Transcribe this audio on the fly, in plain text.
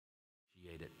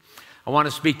appreciate it. I want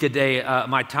to speak today,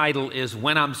 my title is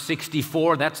When I'm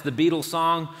 64. That's the Beatles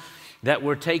song that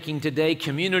we're taking today,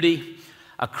 Community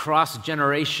Across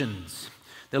Generations.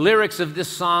 The lyrics of this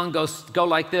song go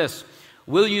like this: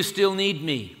 will you still need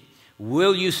me?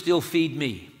 Will you still feed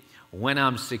me when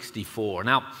I'm 64?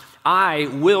 Now, I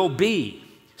will be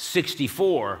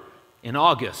 64 in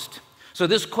August. So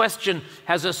this question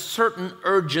has a certain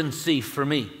urgency for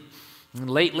me. And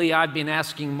lately, I've been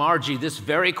asking Margie this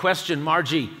very question: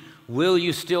 Margie, will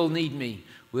you still need me?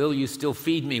 Will you still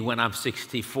feed me when I'm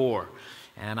 64?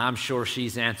 And I'm sure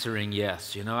she's answering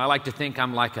yes. You know, I like to think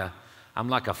I'm like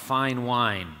a fine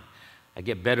wine. I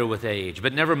get better with age,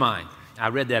 but never mind. I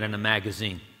read that in a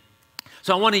magazine.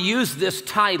 So I want to use this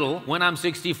title, When I'm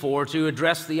 64, to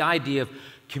address the idea of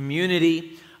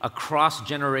community across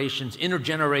generations,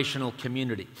 intergenerational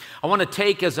community. I want to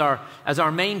take as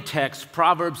our main text,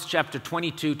 Proverbs chapter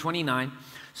 22, 29,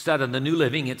 study of the New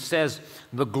Living. It says,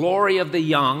 the glory of the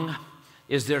young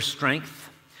is their strength,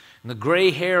 and the gray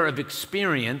hair of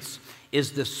experience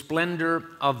is the splendor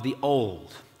of the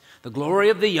old. The glory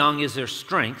of the young is their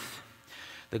strength.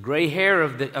 The gray hair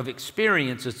of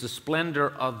experience is the splendor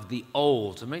of the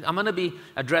old. I'm going to be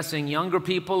addressing younger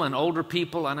people and older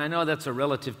people, and I know that's a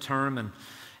relative term,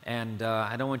 and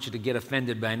I don't want you to get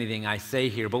offended by anything I say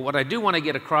here. But what I do want to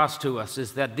get across to us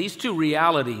is that these two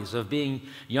realities of being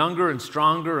younger and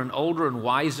stronger and older and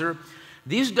wiser,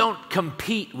 these don't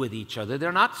compete with each other.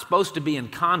 They're not supposed to be in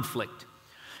conflict.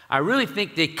 I really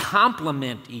think they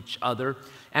complement each other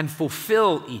and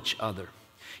fulfill each other.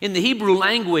 In the Hebrew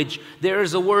language, there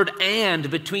is a word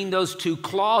 "and" between those two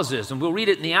clauses, and we'll read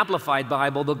it in the Amplified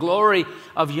Bible. The glory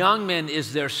of young men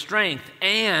is their strength,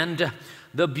 and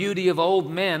the beauty of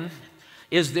old men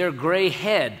is their gray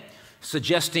head,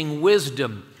 suggesting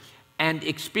wisdom and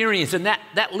experience. And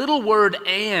that little word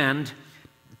 "and"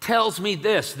 tells me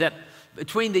this, that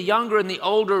between the younger and the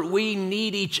older, we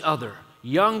need each other.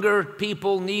 Younger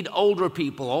people need older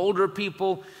people. Older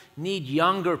people need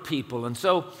younger people. And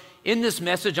so in this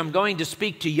message, I'm going to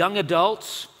speak to young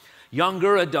adults,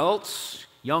 younger, and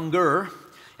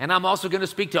I'm also going to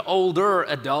speak to older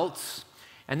adults.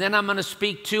 And then I'm going to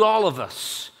speak to all of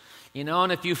us, you know,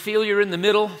 and if you feel you're in the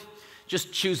middle,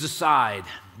 just choose a side.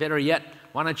 Better yet,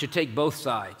 why don't you take both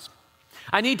sides?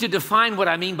 I need to define what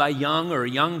I mean by young or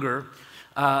younger.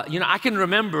 You know, I can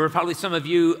remember, probably some of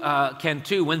you can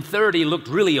too, when 30 looked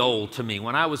really old to me.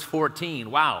 When I was 14,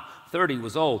 wow, 30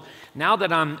 was old. Now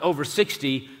that I'm over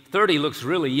 60, 30 looks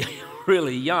really,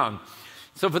 really young.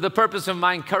 So for the purpose of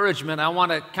my encouragement, I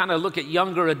want to kind of look at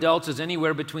younger adults as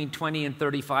anywhere between 20 and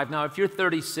 35. Now, if you're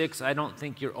 36, I don't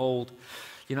think you're old.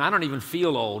 You know, I don't even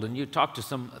feel old. And you talk to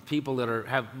some people that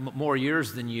have more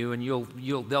years than you,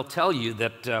 and they'll tell you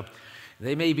that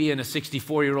they may be in a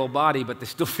 64-year-old body, but they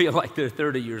still feel like they're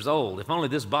 30 years old. If only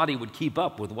this body would keep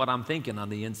up with what I'm thinking on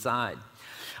the inside.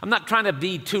 I'm not trying to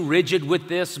be too rigid with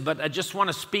this, but I just want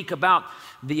to speak about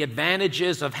the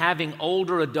advantages of having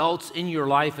older adults in your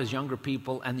life as younger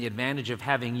people and the advantage of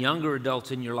having younger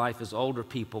adults in your life as older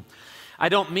people. I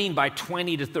don't mean by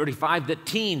 20 to 35 that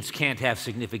teens can't have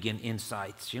significant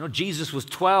insights. You know, Jesus was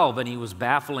 12 and he was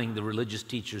baffling the religious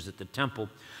teachers at the temple.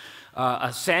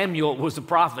 Samuel was a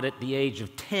prophet at the age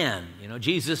of 10. You know,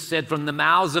 Jesus said, from the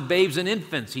mouths of babes and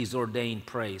infants, he's ordained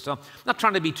praise. So I'm not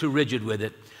trying to be too rigid with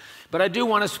it. But I do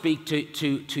want to speak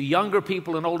to younger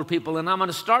people and older people, and I'm going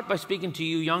to start by speaking to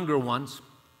you younger ones.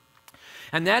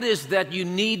 And that is that you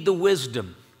need the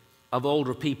wisdom of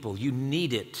older people. You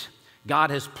need it. God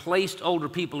has placed older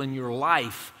people in your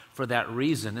life for that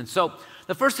reason. And so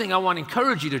the first thing I want to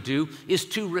encourage you to do is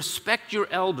to respect your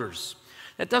elders.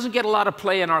 That doesn't get a lot of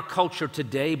play in our culture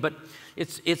today, but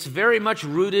it's very much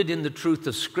rooted in the truth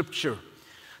of Scripture.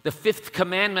 The fifth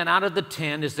commandment out of the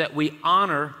 10 is that we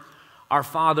honor our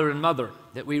father and mother,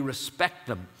 that we respect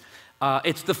them.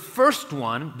 It's the first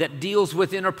one that deals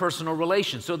with interpersonal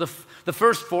relations. So the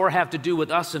first four have to do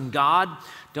with us and God.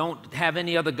 Don't have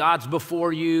any other gods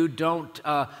before you. Don't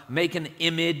make an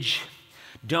image.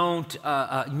 Don't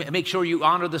make sure you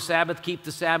honor the Sabbath, keep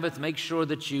the Sabbath. Make sure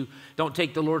that you don't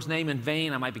take the Lord's name in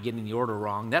vain. I might be getting the order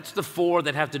wrong. That's the four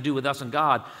that have to do with us and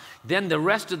God. Then the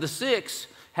rest of the 6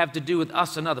 have to do with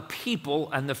us and other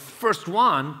people. And the first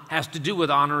one has to do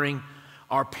with honoring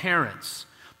our parents.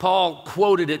 Paul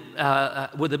quoted it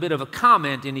with a bit of a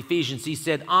comment in Ephesians. He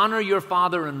said, honor your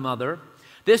father and mother.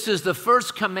 This is the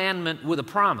first commandment with a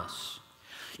promise.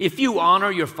 If you honor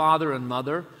your father and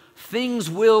mother, things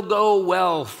will go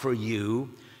well for you,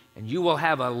 and you will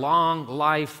have a long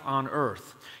life on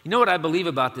earth. You know what I believe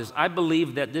about this? I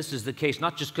believe that this is the case,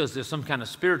 not just because there's some kind of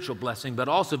spiritual blessing, but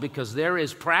also because there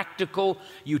is practical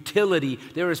utility,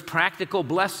 there is practical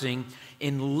blessing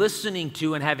in listening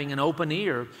to and having an open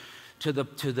ear to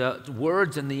the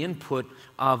words and the input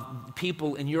of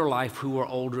people in your life who are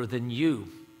older than you.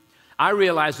 I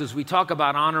realize as we talk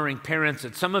about honoring parents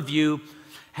that some of you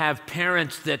have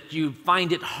parents that you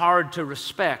find it hard to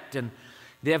respect, and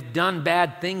they've done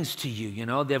bad things to you, you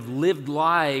know. They've lived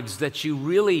lives that you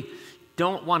really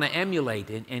don't want to emulate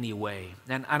in any way.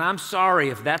 And I'm sorry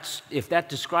if that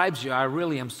describes you. I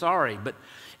really am sorry. But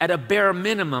at a bare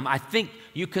minimum, I think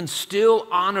you can still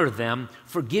honor them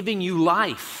for giving you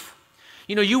life.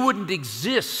 You know, you wouldn't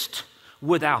exist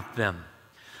without them.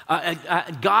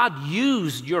 God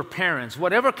used your parents,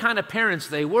 whatever kind of parents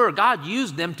they were, God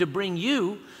used them to bring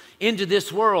you into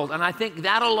this world. And I think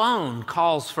that alone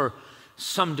calls for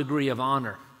some degree of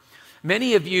honor.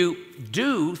 Many of you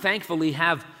do, thankfully,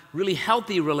 have really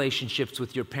healthy relationships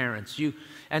with your parents.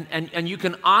 And you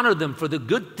can honor them for the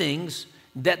good things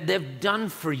that they've done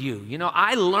for you. You know,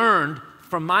 I learned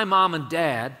from my mom and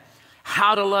dad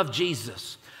how to love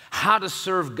Jesus, how to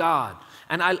serve God.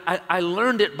 And I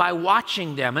learned it by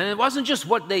watching them. And it wasn't just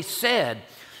what they said,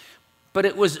 but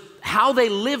it was how they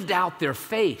lived out their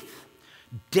faith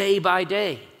day by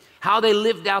day, how they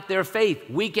lived out their faith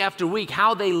week after week,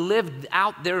 how they lived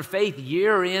out their faith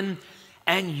year in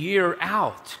and year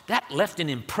out. That left an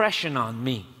impression on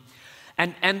me.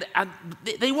 And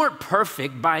they weren't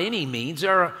perfect by any means.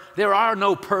 There are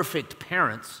no perfect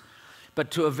parents, but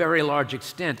to a very large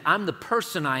extent, I'm the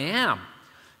person I am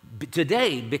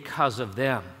today because of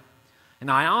them, and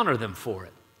I honor them for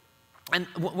it. And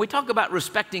when we talk about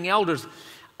respecting elders,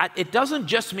 it doesn't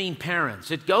just mean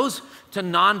parents. It goes to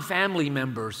non-family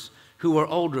members who are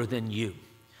older than you.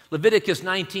 Leviticus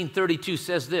 19:32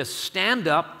 says this, "Stand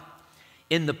up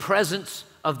in the presence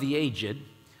of the aged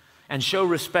and show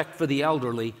respect for the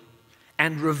elderly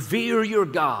and revere your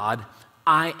God.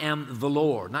 I am the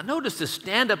Lord." Now notice this,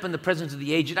 stand up in the presence of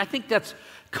the aged. I think that's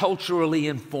culturally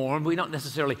informed. We don't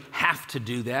necessarily have to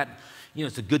do that. You know,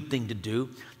 it's a good thing to do.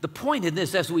 The point in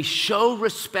this, as we show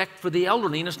respect for the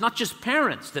elderly, and it's not just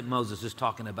parents that Moses is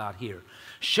talking about here.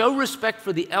 Show respect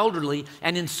for the elderly,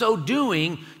 and in so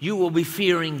doing, you will be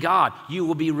fearing God. You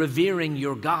will be revering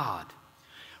your God.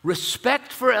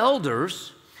 Respect for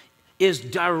elders is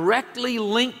directly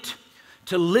linked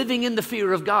to living in the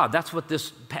fear of God. That's what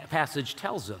this passage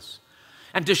tells us.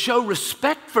 And to show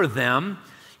respect for them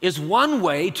is one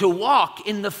way to walk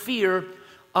in the fear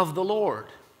of the Lord.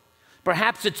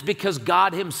 Perhaps it's because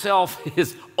God himself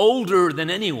is older than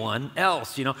anyone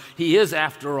else. You know, he is,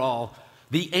 after all,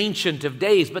 the Ancient of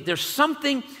Days. But there's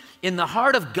something in the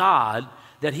heart of God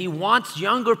that he wants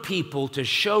younger people to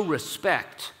show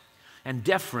respect and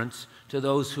deference to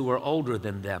those who are older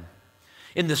than them.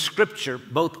 In the Scripture,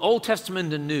 both Old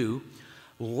Testament and New,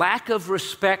 lack of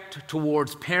respect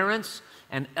towards parents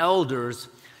and elders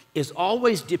is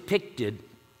always depicted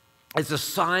as a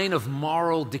sign of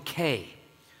moral decay.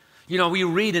 You know, we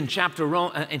read in chapter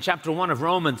 1 of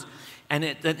Romans, and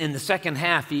in the second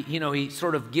half, he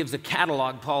sort of gives a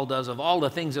catalog, Paul does, of all the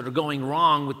things that are going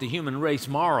wrong with the human race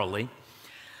morally.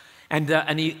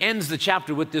 And he ends the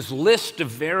chapter with this list of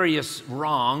various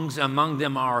wrongs. Among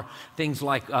them are things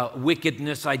like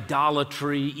wickedness,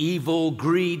 idolatry, evil,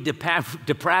 greed,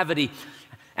 depravity.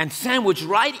 And sandwiched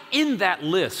right in that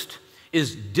list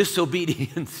is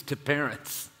disobedience to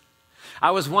parents.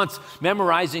 I was once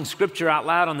memorizing scripture out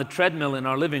loud on the treadmill in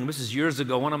our living room. This is years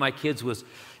ago. One of my kids was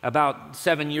about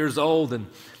 7 years old, and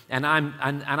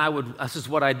this is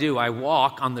what I do. I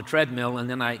walk on the treadmill, and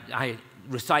then I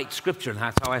recite scripture, and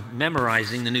that's how I'm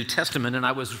memorizing the New Testament. And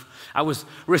I was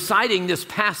reciting this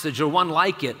passage or one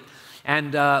like it,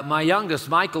 and my youngest,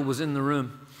 Michael, was in the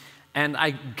room. And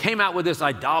I came out with this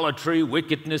idolatry,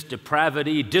 wickedness,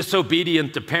 depravity,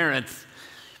 disobedient to parents.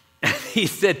 And he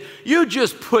said, "You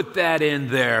just put that in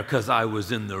there because I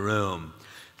was in the room."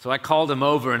 So I called him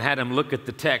over and had him look at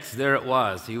the text. There it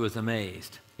was. He was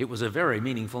amazed. It was a very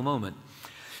meaningful moment.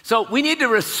 So we need to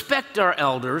respect our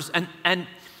elders. And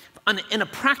in a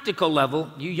practical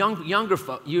level, you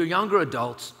younger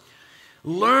adults,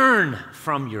 learn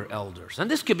from your elders. And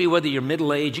this could be whether you're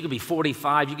middle-aged, you could be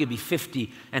 45, you could be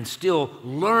 50, and still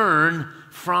learn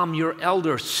from your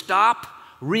elders. Stop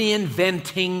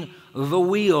reinventing the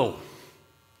wheel.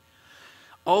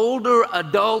 Older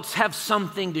adults have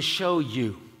something to show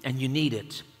you, and you need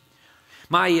it.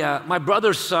 My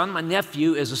brother's son, my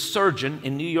nephew, is a surgeon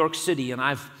in New York City, and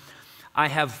I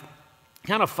have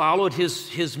kind of followed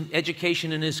his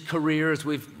education and his career as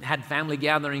we've had family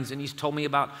gatherings, and he's told me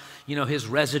about, his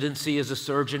residency as a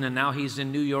surgeon, and now he's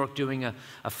in New York doing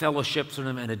a fellowship, sort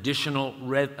of an additional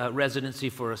residency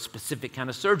for a specific kind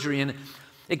of surgery. And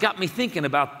it got me thinking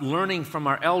about learning from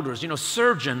our elders.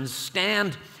 Surgeons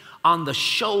stand on the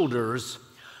shoulders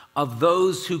of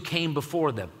those who came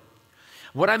before them.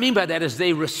 What I mean by that is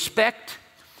they respect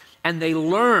and they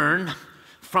learn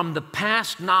from the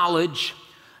past knowledge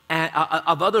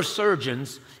of other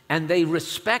surgeons, and they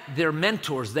respect their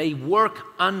mentors. They work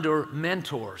under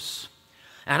mentors.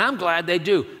 And I'm glad they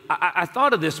do. I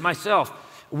thought of this myself.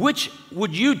 Which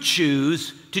would you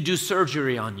choose to do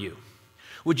surgery on you?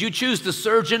 Would you choose the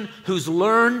surgeon who's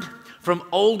learned from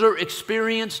older,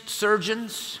 experienced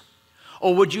surgeons?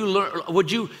 Or would you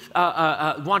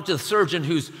want the surgeon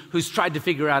who's tried to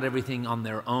figure out everything on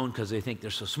their own because they think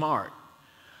they're so smart?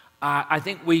 I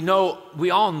think we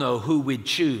all know who we'd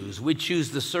choose. We'd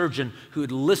choose the surgeon who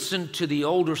had listened to the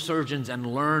older surgeons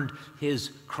and learned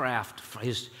his craft,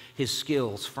 his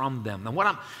skills from them. And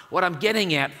what I'm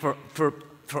getting at for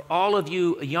all of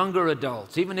you younger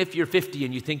adults, even if you're 50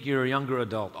 and you think you're a younger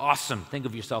adult, awesome, think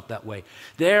of yourself that way.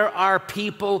 There are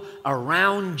people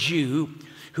around you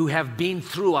who have been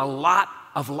through a lot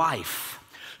of life,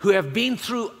 who have been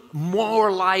through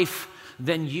more life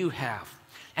than you have.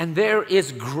 And there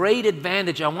is great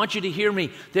advantage. I want you to hear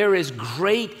me. There is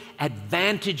great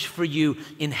advantage for you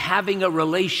in having a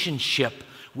relationship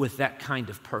with that kind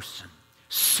of person.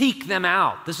 Seek them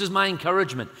out. This is my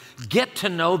encouragement. Get to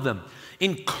know them.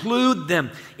 Include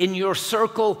them in your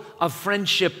circle of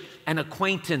friendship and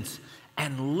acquaintance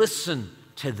and listen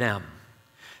to them.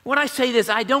 When I say this,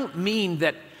 I don't mean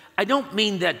that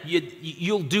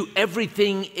you'll do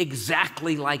everything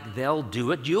exactly like they'll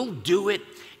do it. You'll do it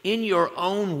in your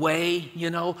own way,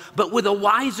 but with a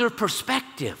wiser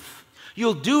perspective.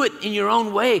 You'll do it in your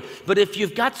own way, but if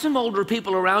you've got some older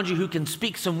people around you who can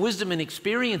speak some wisdom and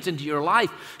experience into your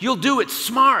life, you'll do it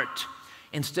smart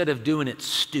instead of doing it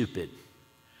stupid.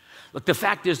 Look, the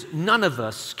fact is, none of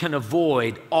us can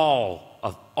avoid all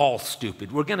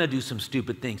stupid. We're going to do some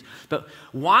stupid things, but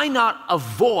why not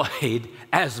avoid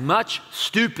as much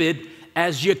stupid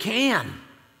as you can?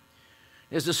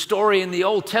 There's a story in the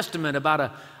Old Testament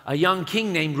about a young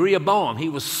king named Rehoboam. He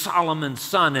was Solomon's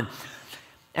son,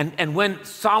 and when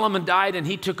Solomon died and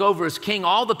he took over as king,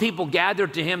 all the people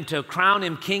gathered to him to crown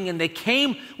him king, and they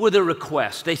came with a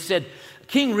request. They said,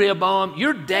 King Rehoboam,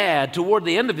 your dad, toward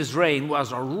the end of his reign,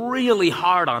 was really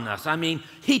hard on us. I mean,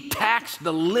 he taxed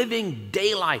the living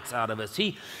daylights out of us.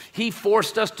 He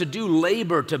forced us to do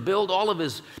labor to build all of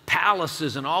his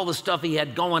palaces and all the stuff he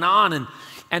had going on.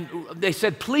 And they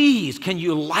said, please, can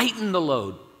you lighten the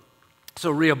load?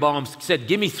 So Rehoboam said,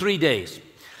 give me 3 days.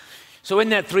 So in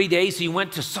that 3 days, he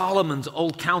went to Solomon's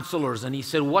old counselors and he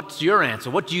said, what's your answer?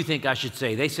 What do you think I should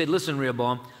say? They said, listen,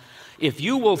 Rehoboam, if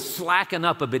you will slacken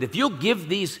up a bit, if you'll give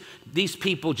these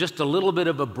people just a little bit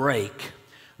of a break,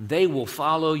 they will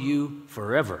follow you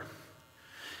forever.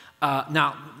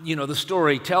 Now, the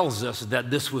story tells us that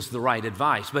this was the right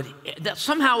advice, but that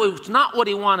somehow it was not what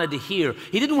he wanted to hear.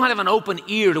 He didn't want to have an open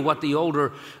ear to what the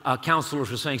older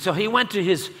counselors were saying. So he went to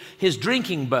his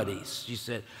drinking buddies, he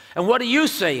said, and what do you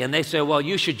say? And they said, well,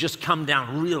 you should just come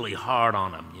down really hard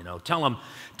on them,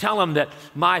 Tell them that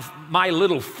my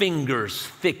little finger's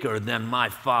thicker than my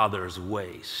father's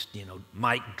waist,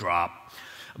 mic drop.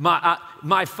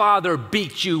 My father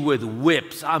beat you with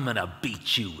whips. I'm going to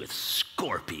beat you with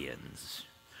scorpions.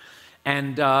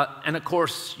 And of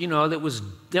course,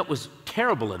 that was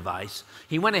terrible advice.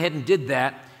 He went ahead and did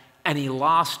that, and he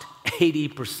lost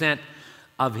 80%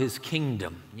 of his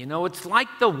kingdom. It's like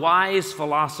the wise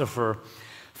philosopher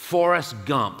Forrest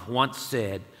Gump once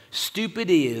said, stupid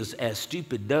is as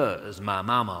stupid does, my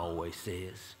mama always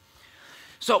says.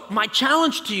 So my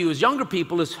challenge to you as younger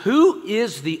people is, who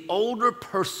is the older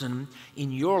person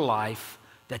in your life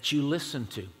that you listen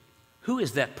to? Who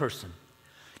is that person?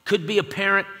 Could be a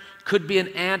parent, could be an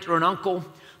aunt or an uncle,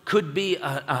 could be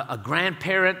a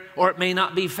grandparent, or it may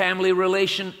not be family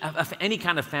relation, any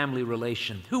kind of family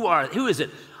relation. Who is it?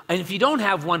 And if you don't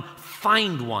have one,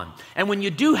 find one. And when you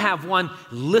do have one,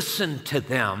 listen to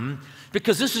them,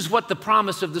 because this is what the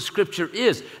promise of the scripture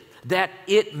is, that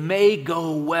it may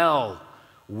go well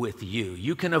with you.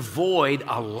 You can avoid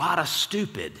a lot of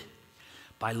stupid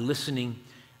by listening,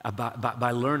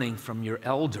 by learning from your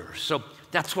elders. So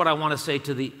that's what I want to say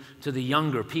to the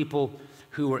younger people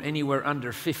who are anywhere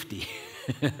under 50.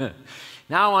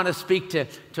 Now I want to speak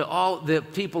to all the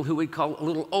people who we call a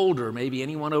little older, maybe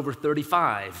anyone over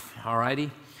 35, all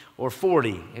righty, or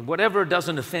 40, and whatever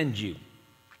doesn't offend you.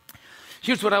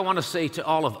 Here's what I want to say to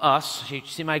all of us. You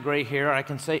see my gray hair? I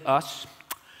can say us.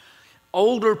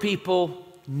 Older people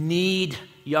need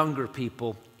younger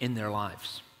people in their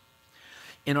lives.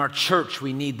 In our church,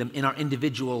 we need them. In our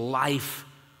individual life,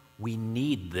 we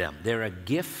need them. They're a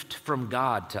gift from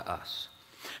God to us.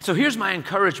 So here's my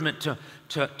encouragement to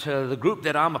the group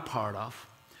that I'm a part of.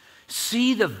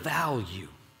 See the value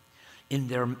in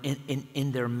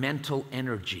their mental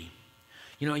energy.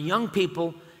 You know, young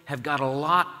people have got a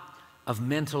lot of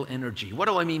mental energy. What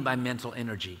do I mean by mental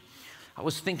energy? I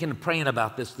was thinking and praying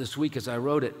about this week as I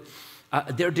wrote it.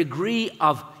 Their degree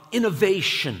of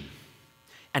innovation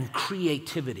and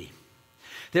creativity.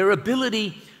 Their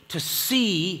ability to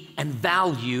see and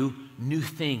value new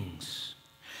things.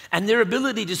 And their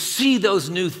ability to see those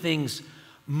new things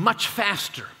much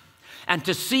faster. And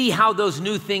to see how those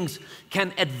new things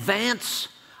can advance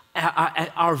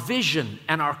our vision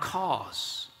and our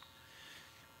cause.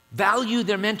 Value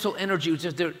their mental energy, which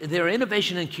is their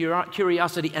innovation and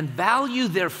curiosity, and value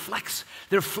their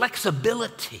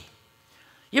flexibility.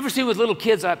 You ever see with little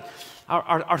kids, our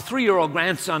 3-year-old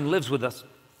grandson lives with us,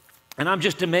 and I'm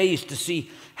just amazed to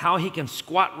see how he can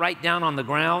squat right down on the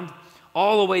ground,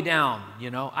 all the way down, you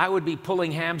know. I would be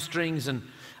pulling hamstrings, and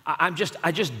I just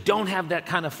don't have that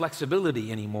kind of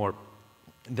flexibility anymore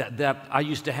that I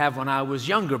used to have when I was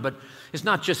younger. But it's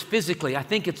not just physically. I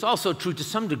think it's also true to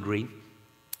some degree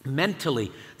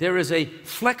mentally. There is a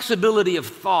flexibility of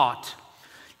thought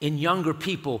in younger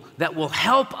people that will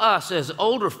help us as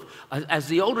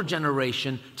the older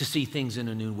generation to see things in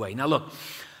a new way. Now look,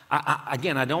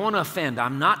 again, I don't want to offend.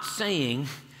 I'm not saying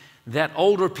that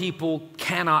older people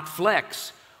cannot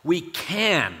flex. We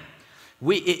can.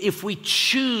 If we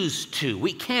choose to,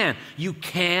 we can. You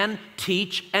can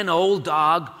teach an old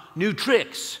dog new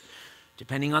tricks,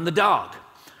 depending on the dog.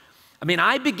 I mean,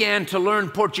 I began to learn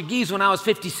Portuguese when I was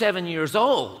 57 years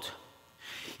old.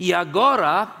 E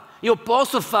agora eu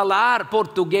posso falar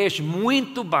português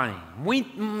muito bem.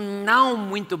 Não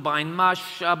muito bem, mas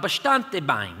bastante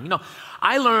bem. You know,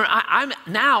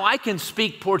 now I can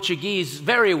speak Portuguese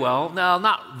very well. No,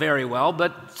 not very well,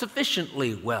 but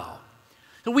sufficiently well.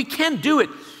 So we can do it,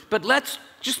 but let's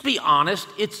just be honest.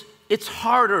 It's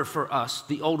harder for us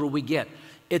the older we get.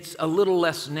 It's a little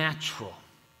less natural.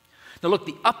 Now look,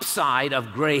 the upside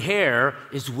of gray hair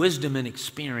is wisdom and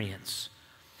experience.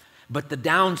 But the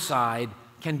downside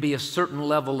can be a certain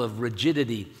level of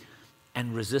rigidity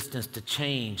and resistance to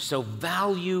change. So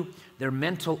value their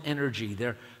mental energy,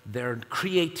 their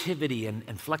creativity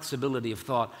and flexibility of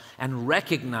thought, and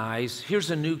recognize, here's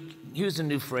a new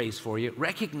phrase for you,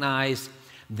 recognize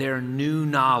their new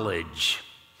knowledge.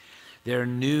 Their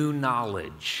new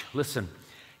knowledge. Listen,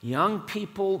 young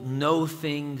people know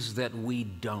things that we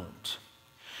don't.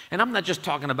 And I'm not just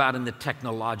talking about in the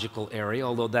technological area,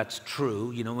 although that's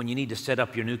true. You know, when you need to set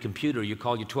up your new computer, you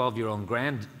call your 12-year-old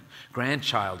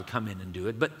grandchild to come in and do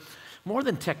it. But more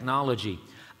than technology,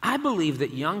 I believe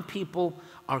that young people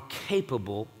are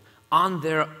capable of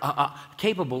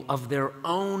their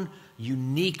own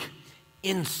unique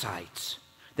insights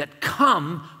that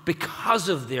come because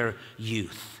of their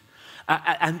youth.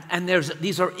 And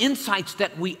these are insights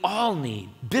that we all need.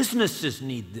 Businesses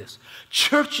need this.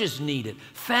 Churches need it.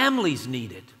 Families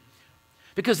need it.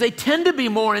 Because they tend to be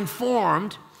more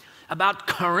informed about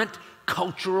current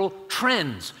cultural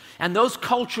trends. And those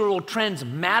cultural trends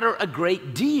matter a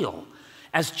great deal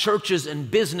as churches and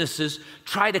businesses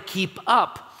try to keep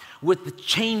up with the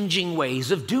changing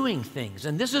ways of doing things.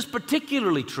 And this is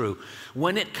particularly true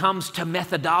when it comes to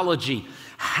methodology,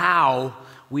 how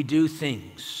we do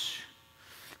things.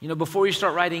 You know, before you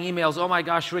start writing emails, oh my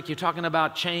gosh, Rick, you're talking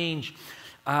about change.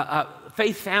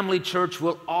 Faith Family Church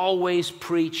will always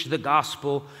preach the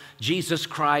gospel, Jesus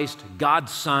Christ,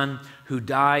 God's Son, who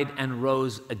died and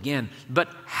rose again. But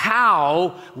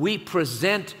how we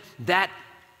present that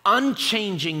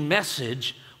unchanging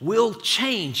message will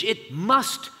change. It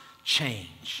must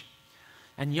change.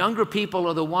 And younger people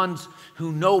are the ones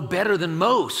who know better than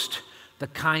most the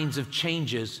kinds of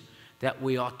changes that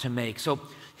we ought to make. So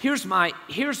here's my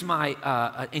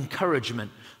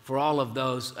encouragement for all of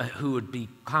those who would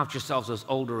count yourselves as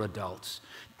older adults.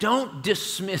 Don't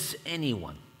dismiss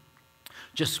anyone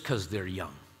just because they're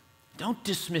young. Don't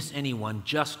dismiss anyone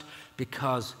just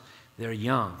because they're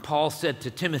young. Paul said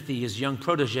to Timothy, his young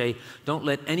protege, don't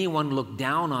let anyone look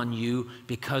down on you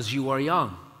because you are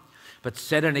young, but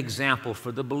set an example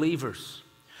for the believers.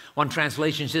 One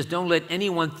translation says, don't let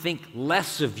anyone think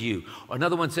less of you. Or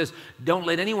another one says, don't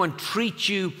let anyone treat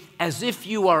you as if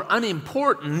you are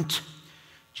unimportant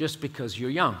just because you're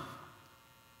young.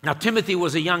 Now, Timothy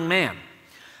was a young man,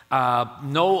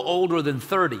 no older than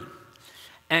 30.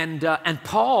 And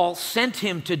Paul sent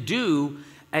him to do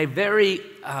a very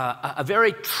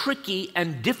tricky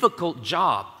and difficult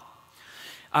job.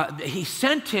 He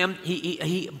sent him,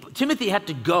 Timothy had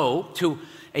to go to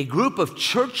a group of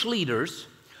church leaders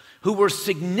who were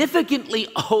significantly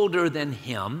older than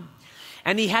him,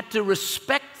 and he had to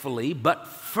respectfully but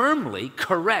firmly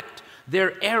correct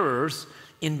their errors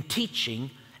in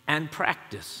teaching and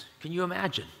practice. Can you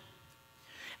imagine?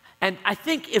 And I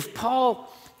think if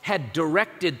Paul had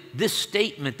directed this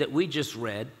statement that we just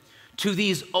read to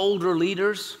these older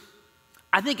leaders,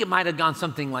 I think it might have gone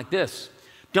something like this.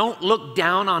 Don't look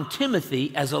down on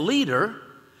Timothy as a leader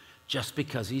just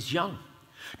because he's young.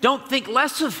 Don't think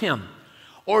less of him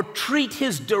or treat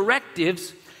his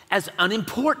directives as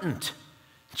unimportant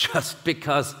just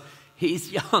because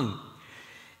he's young.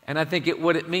 And I think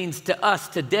what it means to us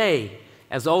today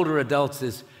as older adults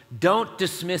is don't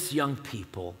dismiss young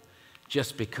people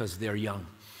just because they're young.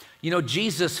 You know,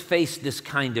 Jesus faced this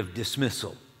kind of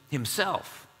dismissal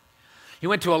himself. He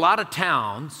went to a lot of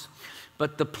towns,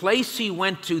 but the place he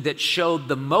went to that showed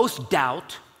the most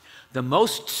doubt, the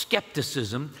most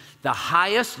skepticism, the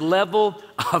highest level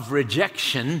of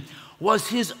rejection was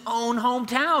his own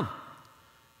hometown.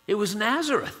 It was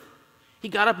Nazareth. He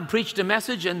got up and preached a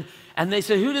message, and they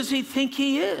said, who does he think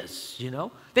he is? You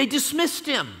know, they dismissed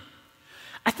him.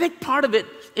 I think part of it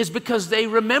is because they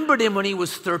remembered him when he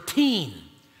was 13,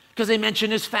 because they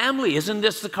mentioned his family. Isn't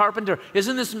this the carpenter?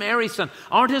 Isn't this Mary's son?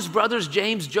 Aren't his brothers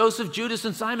James, Joseph, Judas,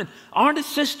 and Simon? Aren't his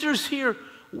sisters here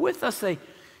with us? They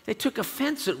took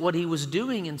offense at what he was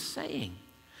doing and saying.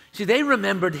 See, they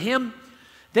remembered him.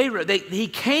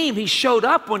 He showed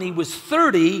up when he was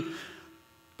 30,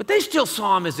 but they still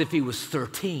saw him as if he was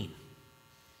 13.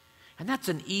 And that's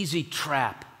an easy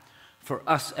trap for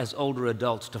us as older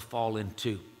adults to fall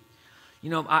into. You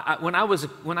know, when I was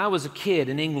a kid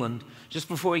in England, just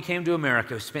before we came to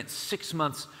America, I spent 6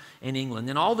 months in England.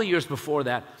 And all the years before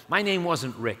that, my name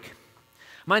wasn't Rick.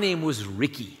 My name was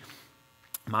Ricky.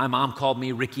 My mom called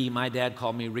me Ricky. My dad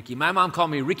called me Ricky. My mom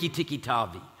called me Ricky Tiki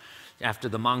Tavi, after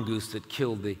the mongoose that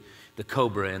killed the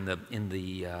cobra in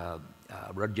the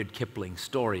Rudyard Kipling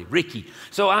story, Ricky.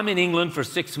 So I'm in England for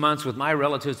 6 months with my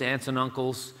relatives, aunts and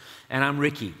uncles, and I'm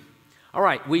Ricky. All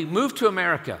right, we moved to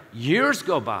America. Years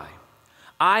go by.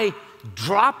 I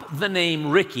drop the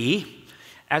name Ricky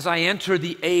as I enter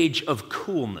the age of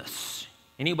coolness.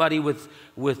 Anybody with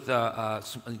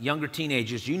younger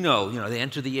teenagers, you know, they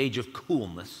enter the age of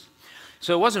coolness.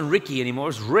 So it wasn't Ricky anymore, it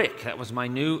was Rick. That was my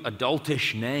new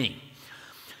adultish name.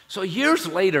 So years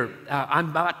later, I'm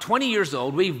about 20 years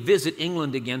old. We visit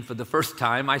England again for the first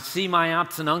time. I see my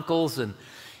aunts and uncles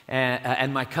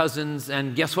and my cousins,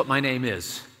 and guess what my name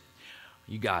is?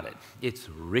 You got it. It's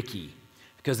Ricky,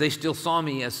 because they still saw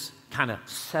me as kind of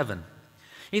 7.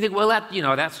 You think, well,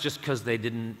 that's just because they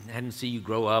hadn't seen you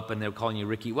grow up and they were calling you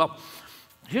Ricky. Well,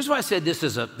 here's why I said this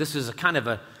is a kind of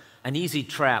an easy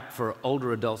trap for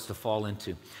older adults to fall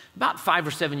into. About 5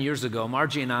 or 7 years ago,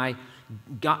 Margie and I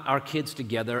got our kids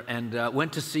together and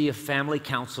went to see a family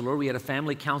counselor. We had a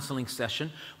family counseling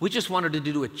session. We just wanted to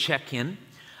do a check-in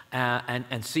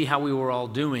and see how we were all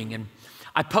doing. And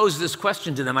I posed this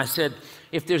question to them. I said,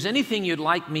 if there's anything you'd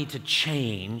like me to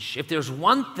change, if there's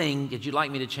one thing that you'd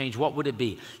like me to change, what would it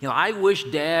be? I wish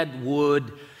Dad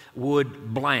would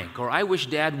blank, or I wish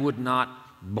Dad would not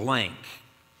blank.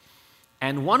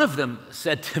 And one of them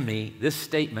said to me this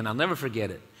statement, I'll never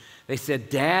forget it. They said,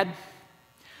 Dad,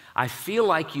 I feel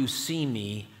like you see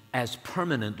me as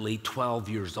permanently 12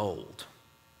 years old.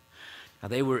 Now,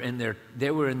 they were in their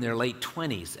late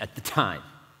 20s at the time.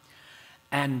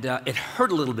 And it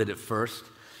hurt a little bit at first,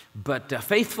 but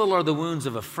faithful are the wounds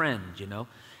of a friend,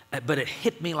 But it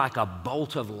hit me like a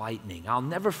bolt of lightning. I'll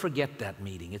never forget that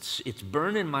meeting. It's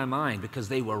burned in my mind because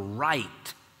they were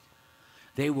right.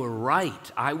 They were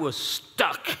right. I was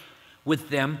stuck with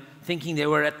them thinking they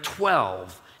were at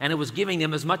 12, and it was giving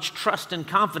them as much trust and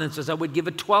confidence as I would give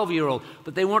a 12-year-old,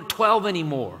 but they weren't 12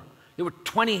 anymore. They were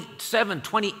 27,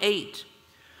 28.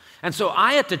 And so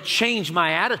I had to change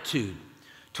my attitude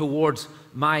towards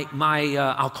my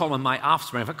I'll call them my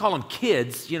offspring. If I call them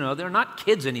kids, they're not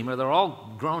kids anymore. They're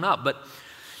all grown up, but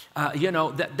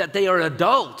that they are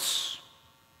adults,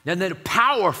 and they're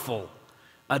powerful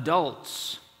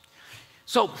adults.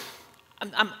 So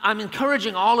I'm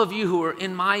encouraging all of you who are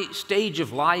in my stage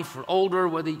of life or older,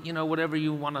 whether whatever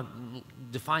you want to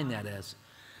define that as.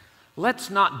 Let's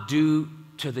not do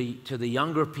to the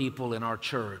younger people in our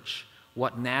church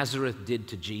what Nazareth did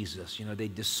to Jesus. They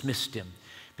dismissed him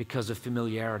because of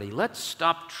familiarity. Let's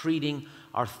stop treating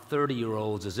our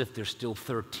 30-year-olds as if they're still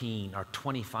 13, our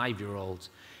 25-year-olds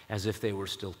as if they were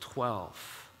still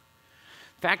 12.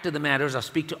 Fact of the matter is, I'll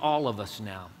speak to all of us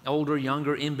now, older,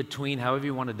 younger, in between, however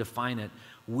you want to define it.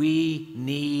 We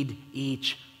need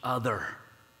each other.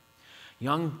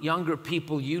 Younger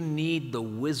people, you need the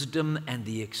wisdom and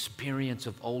the experience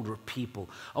of older people.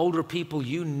 Older people,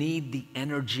 you need the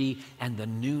energy and the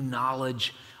new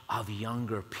knowledge of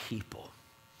younger people.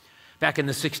 Back in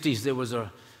the 60s, there was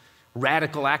a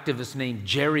radical activist named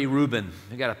Jerry Rubin.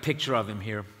 I got a picture of him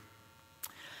here.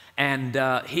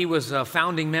 And he was a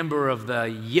founding member of the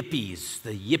Yippies.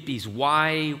 The Yippies,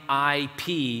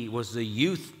 Y-I-P, was the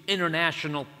Youth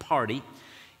International Party,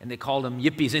 and they called them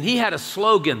Yippies. And he had a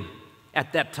slogan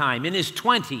at that time. In his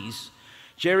 20s,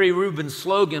 Jerry Rubin's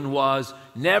slogan was,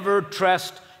 never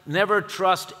trust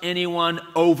anyone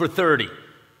over 30,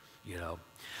 you know.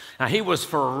 Now, he was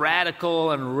for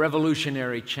radical and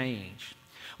revolutionary change.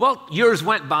 Well, years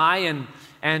went by,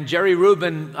 and Jerry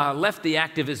Rubin left the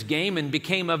activist game and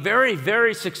became a very,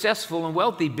 very successful and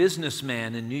wealthy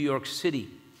businessman in New York City.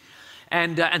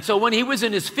 And so when he was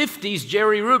in his 50s,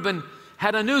 Jerry Rubin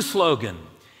had a new slogan.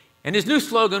 And his new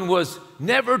slogan was,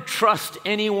 never trust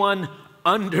anyone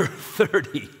under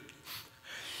 30.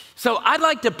 So I'd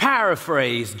like to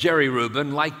paraphrase Jerry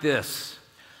Rubin like this.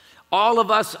 All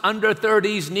of us under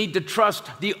 30s need to trust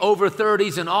the over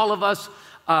 30s, and all of us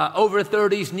over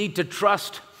 30s need to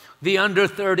trust the under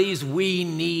 30s. We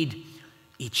need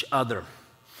each other.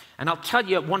 And I'll tell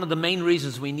you, one of the main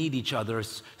reasons we need each other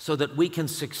is so that we can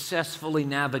successfully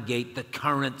navigate the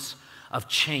currents of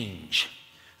change.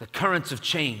 The currents of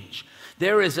change.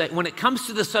 When it comes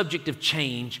to the subject of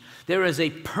change, there is a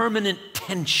permanent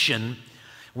tension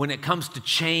when it comes to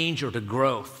change or to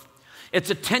growth. It's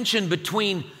a tension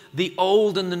between the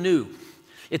old and the new.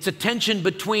 It's a tension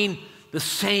between the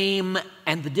same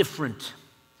and the different.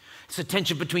 It's a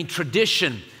tension between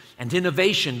tradition and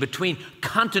innovation, between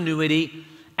continuity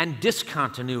and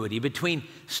discontinuity, between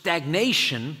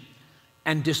stagnation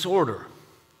and disorder.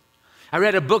 I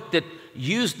read a book that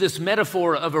used this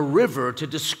metaphor of a river to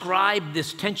describe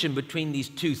this tension between these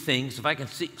two things. If I can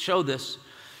show this.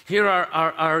 Here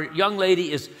our young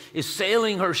lady is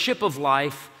sailing her ship of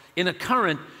life in a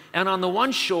current, and on the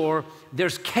one shore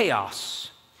there's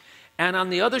chaos, and on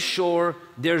the other shore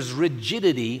there's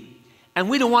rigidity, and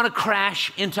we don't want to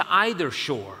crash into either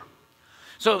shore.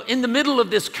 So in the middle of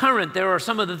this current, there are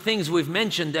some of the things we've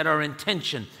mentioned that are in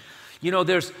tension. You know,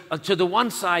 there's to the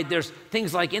one side, there's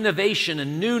things like innovation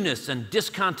and newness and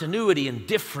discontinuity and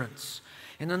difference.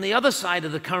 And on the other side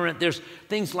of the current, there's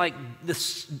things like the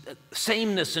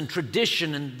sameness and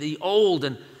tradition and the old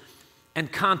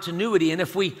and continuity. And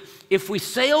if we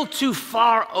sail too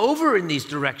far over in these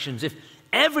directions, if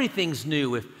everything's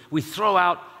new, if we throw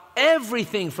out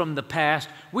everything from the past,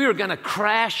 we are going to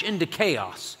crash into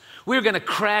chaos. We're going to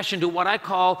crash into what I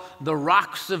call the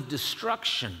rocks of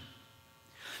destruction.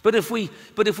 But if we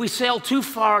sail too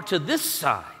far to this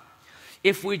side,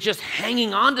 if we're just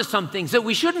hanging on to some things that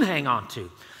we shouldn't hang on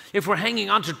to, if we're hanging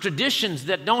on to traditions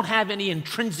that don't have any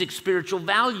intrinsic spiritual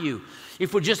value,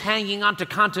 if we're just hanging on to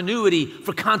continuity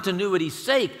for continuity's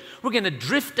sake, we're going to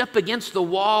drift up against the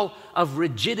wall of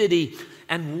rigidity.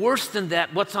 And worse than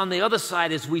that, what's on the other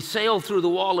side is we sail through the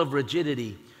wall of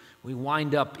rigidity. We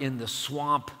wind up in the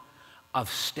swamp of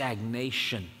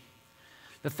stagnation.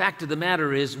 The fact of the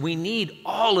matter is we need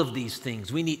all of these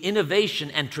things. We need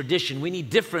innovation and tradition. We need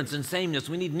difference and sameness.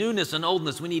 We need newness and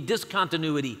oldness. We need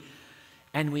discontinuity.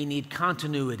 And we need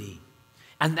continuity.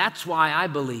 And that's why I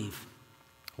believe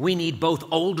we need both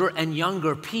older and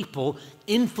younger people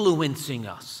influencing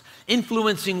us,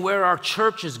 influencing where our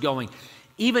church is going,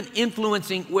 even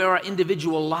influencing where our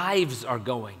individual lives are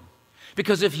going.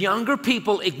 Because if younger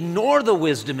people ignore the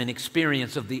wisdom and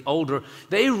experience of the older,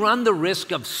 they run the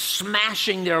risk of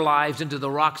smashing their lives into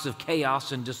the rocks of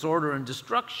chaos and disorder and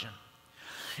destruction.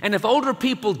 And if older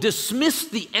people dismiss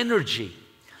the energy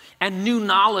and new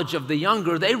knowledge of the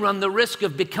younger, they run the risk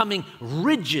of becoming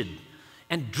rigid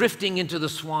and drifting into the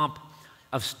swamp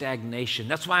of stagnation.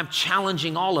 That's why I'm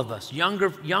challenging all of us,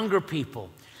 younger people.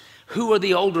 Who are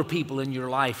the older people in your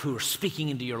life who are speaking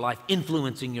into your life,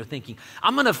 influencing your thinking?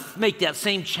 I'm going to make that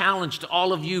same challenge to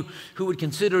all of you who would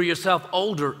consider yourself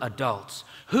older adults.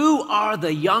 Who are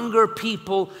the younger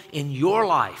people in your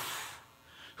life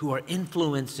who are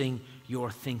influencing your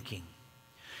thinking?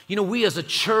 You know, we as a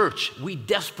church, we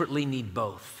desperately need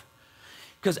both.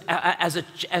 Because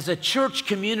as a church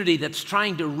community that's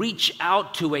trying to reach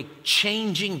out to a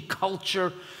changing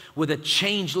culture with a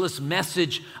changeless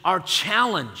message, our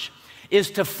challenge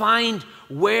is to find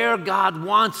where God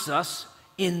wants us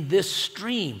in this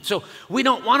stream. So we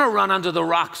don't want to run under the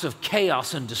rocks of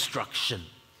chaos and destruction.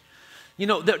 You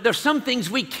know, there's some things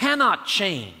we cannot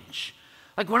change.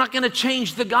 Like we're not going to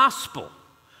change the gospel.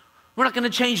 We're not going to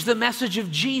change the message of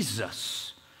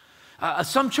Jesus.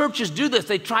 Some churches do this.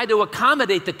 They try to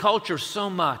accommodate the culture so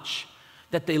much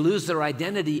that they lose their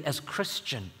identity as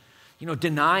Christian. You know,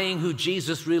 denying who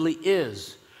Jesus really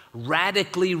is.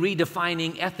 Radically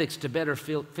redefining ethics to better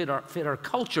fit our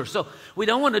culture. So we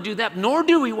don't want to do that, nor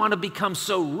do we want to become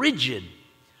so rigid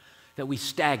that we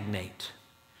stagnate,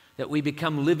 that we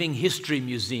become living history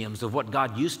museums of what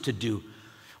God used to do,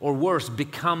 or worse,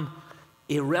 become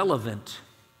irrelevant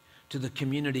to the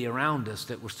community around us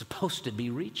that we're supposed to be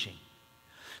reaching.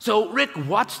 So, Rick,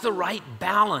 what's the right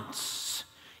balance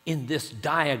in this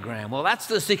diagram? Well, that's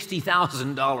the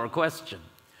 $60,000 question.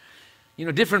 You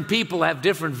know, different people have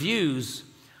different views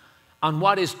on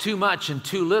what is too much and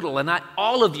too little. And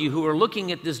all of you who are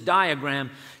looking at this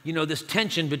diagram, you know, this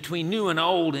tension between new and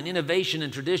old and innovation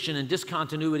and tradition and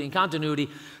discontinuity and continuity,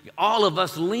 all of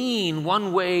us lean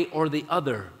one way or the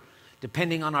other,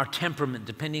 depending on our temperament,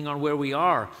 depending on where we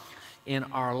are in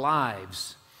our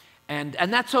lives. And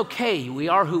that's okay. We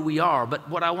are who we are. But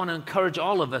what I want to encourage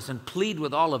all of us and plead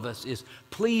with all of us is,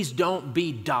 please don't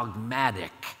be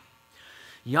dogmatic.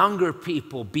 Younger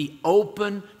people, be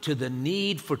open to the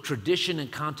need for tradition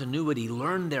and continuity.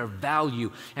 Learn their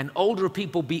value. And older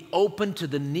people, be open to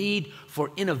the need for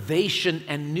innovation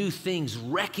and new things.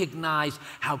 Recognize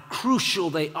how crucial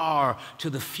they are to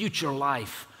the future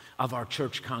life of our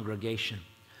church congregation.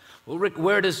 Well, Rick,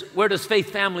 where does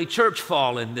Faith Family Church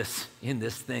fall in this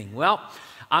thing? Well,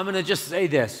 I'm going to just say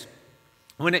this.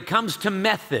 When it comes to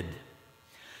method,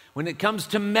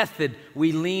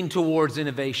 we lean towards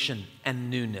innovation and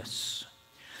newness,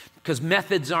 because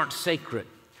methods aren't sacred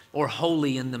or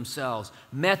holy in themselves.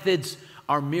 Methods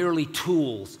are merely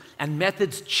tools, and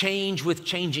methods change with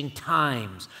changing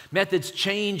times. Methods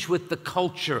change with the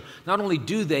culture. Not only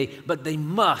do they, but they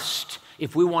must,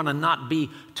 if we want to not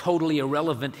be totally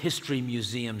irrelevant history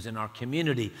museums in our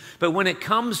community. But when it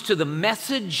comes to the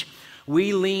message,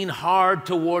 we lean hard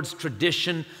towards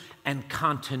tradition and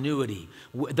continuity.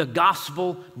 The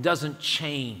gospel doesn't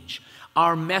change.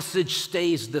 Our message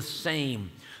stays the same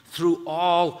through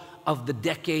all of the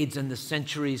decades and the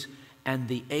centuries and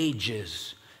the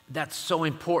ages. That's so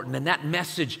important. And that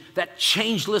message, that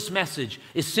changeless message,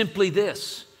 is simply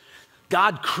this: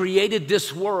 God created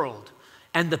this world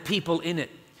and the people in it.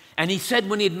 And he said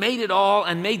when he had made it all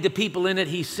and made the people in it,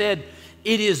 he said,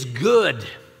 it is good.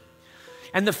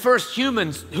 And the first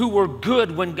humans who were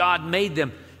good when God made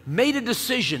them made a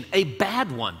decision, a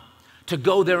bad one, to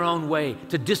go their own way,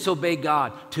 to disobey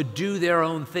God, to do their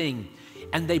own thing.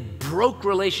 And they broke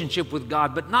relationship with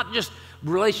God, but not just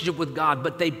relationship with God,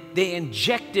 but they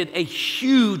injected a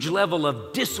huge level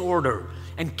of disorder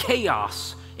and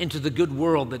chaos into the good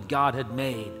world that God had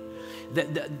made.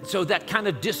 So that kind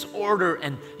of disorder,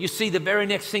 and you see the very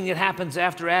next thing that happens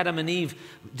after Adam and Eve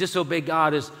disobey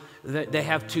God is that they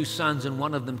have two sons, and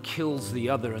one of them kills the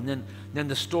other. And then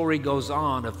the story goes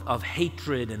on of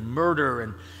hatred and murder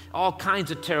and all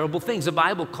kinds of terrible things. The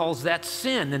Bible calls that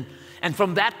sin. And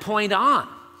from that point on,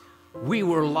 we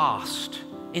were lost,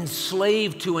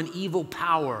 enslaved to an evil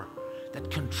power that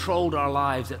controlled our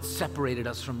lives, that separated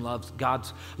us from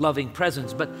God's loving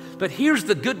presence. But here's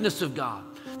the goodness of God,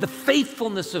 the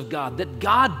faithfulness of God, that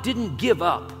God didn't give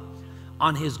up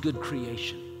on his good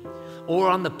creation or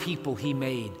on the people he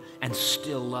made and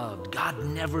still loved. God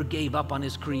never gave up on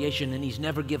his creation, and he's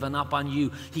never given up on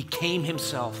you. He came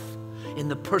himself in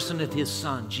the person of his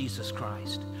Son, Jesus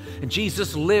Christ. And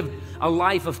Jesus lived a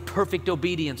life of perfect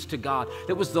obedience to God.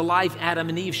 That was the life Adam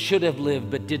and Eve should have lived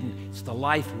but didn't. It's the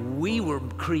life we were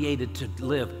created to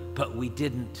live, but we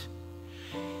didn't.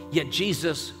 Yet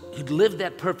Jesus, who lived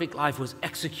that perfect life, was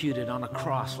executed on a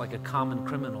cross like a common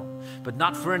criminal, but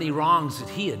not for any wrongs that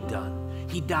he had done.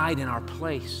 He died in our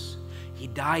place. He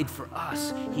died for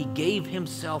us. He gave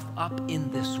himself up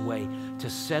in this way to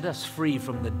set us free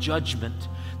from the judgment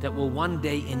that will one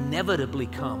day inevitably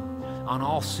come on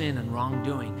all sin and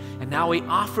wrongdoing. And now he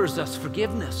offers us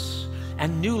forgiveness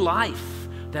and new life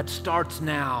that starts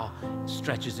now,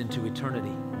 stretches into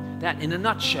eternity. That, in a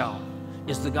nutshell,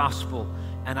 is the gospel.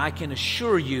 And I can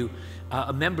assure you,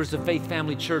 members of Faith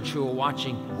Family Church who are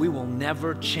watching, we will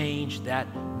never change that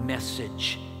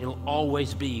message. It'll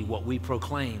always be what we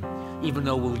proclaim, even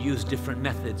though we'll use different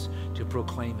methods to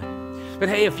proclaim it. But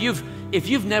hey, if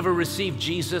you've never received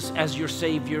Jesus as your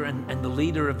Savior and the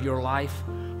leader of your life,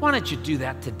 why don't you do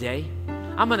that today?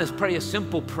 I'm going to pray a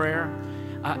simple prayer,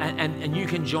 and you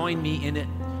can join me in it.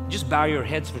 Just bow your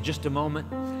heads for just a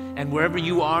moment. And wherever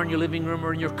you are in your living room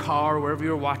or in your car, or wherever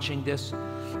you're watching this,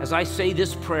 as I say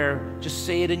this prayer, just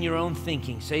say it in your own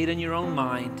thinking, say it in your own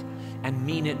mind, and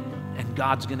mean it, and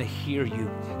God's going to hear you.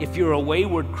 If you're a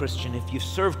wayward Christian, if you've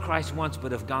served Christ once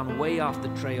but have gone way off the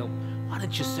trail, why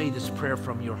don't you say this prayer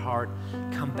from your heart?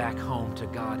 Come back home to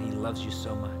God. He loves you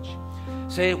so much.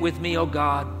 Say it with me. Oh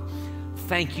God,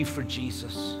 thank you for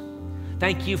Jesus.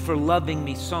 Thank you for loving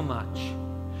me so much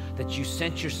that you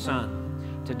sent your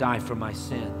Son to die for my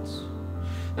sins.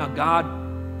 Now, God,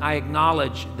 I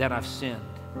acknowledge that I've sinned.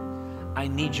 I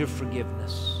need your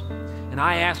forgiveness. And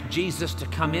I ask Jesus to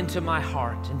come into my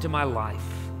heart, into my life,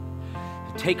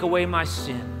 to take away my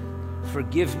sin,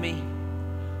 forgive me,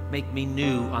 make me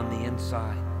new on the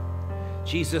inside.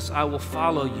 Jesus, I will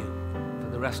follow you for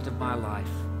the rest of my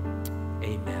life.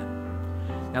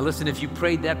 Amen. Now listen, if you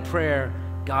prayed that prayer,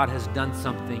 God has done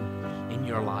something in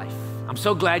your life. I'm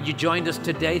so glad you joined us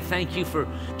today. Thank you for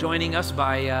joining us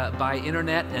by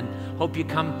internet, and hope you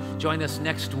come join us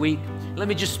next week. Let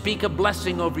me just speak a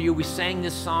blessing over you. We sang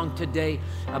this song today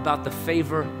about the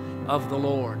favor of the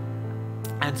Lord.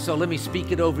 And so let me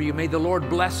speak it over you. May the Lord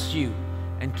bless you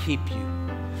and keep you.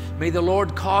 May the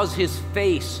Lord cause his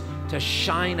face to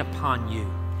shine upon you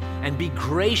and be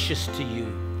gracious to you.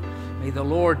 May the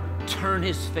Lord turn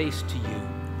his face to you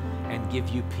and give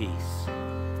you peace.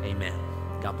 Amen.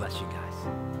 God bless you guys.